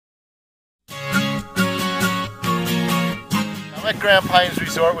at Grand Pines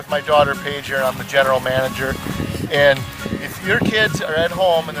Resort with my daughter Paige here, and I'm the general manager. And if your kids are at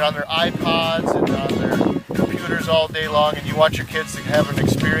home and they're on their iPods and on their computers all day long, and you want your kids to have an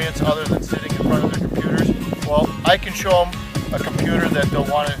experience other than sitting in front of their computers, well, I can show them a computer that they'll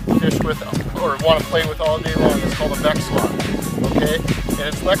want to fish with or want to play with all day long. It's called a Vexlon, okay?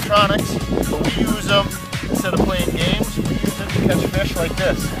 And it's electronics, but we use them, instead of playing games, we use it to catch fish like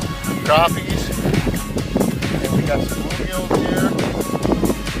this. Crappies, and we got some bluegills here,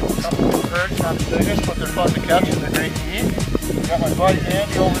 a couple of perch, not the biggest, but they're fun to catch and they're great to eat. We got my buddy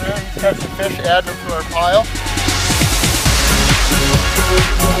Andy over there, he's catching fish, adding them to our pile.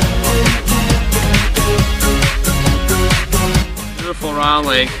 Beautiful round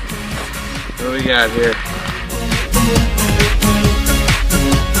lake. What do we got here?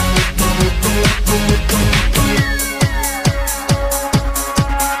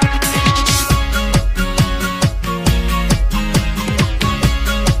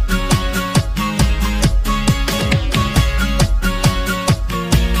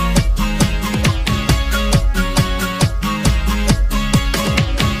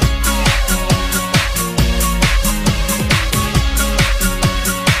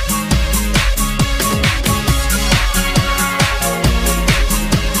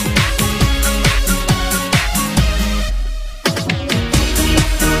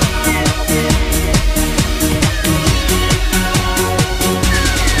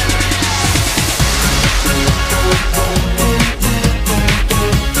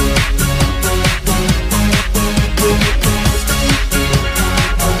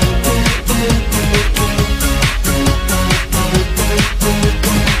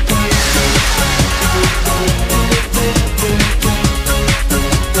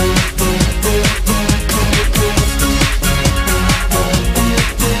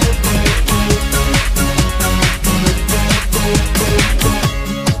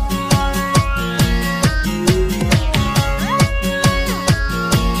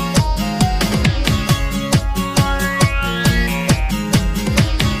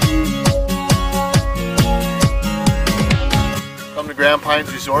 Grand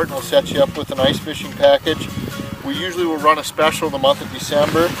Pines Resort, and we'll set you up with an ice fishing package. We usually will run a special in the month of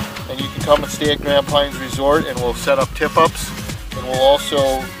December, and you can come and stay at Grand Pines Resort, and we'll set up tip-ups, and we'll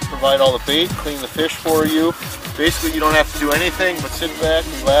also provide all the bait, clean the fish for you. Basically, you don't have to do anything but sit back,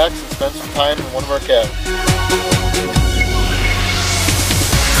 relax, and spend some time in one of our cabins.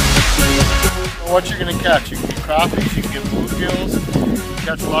 So what you're going to catch, you can get crappies, you can get bluegills, you can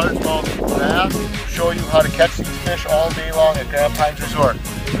catch largemouth bass. Show you how to catch these fish all day long at Grand Pines Resort.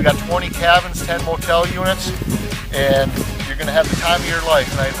 We got 20 cabins, 10 motel units, and you're going to have the time of your life.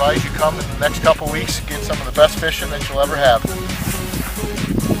 And I advise you come in the next couple weeks and get some of the best fishing that you'll ever have.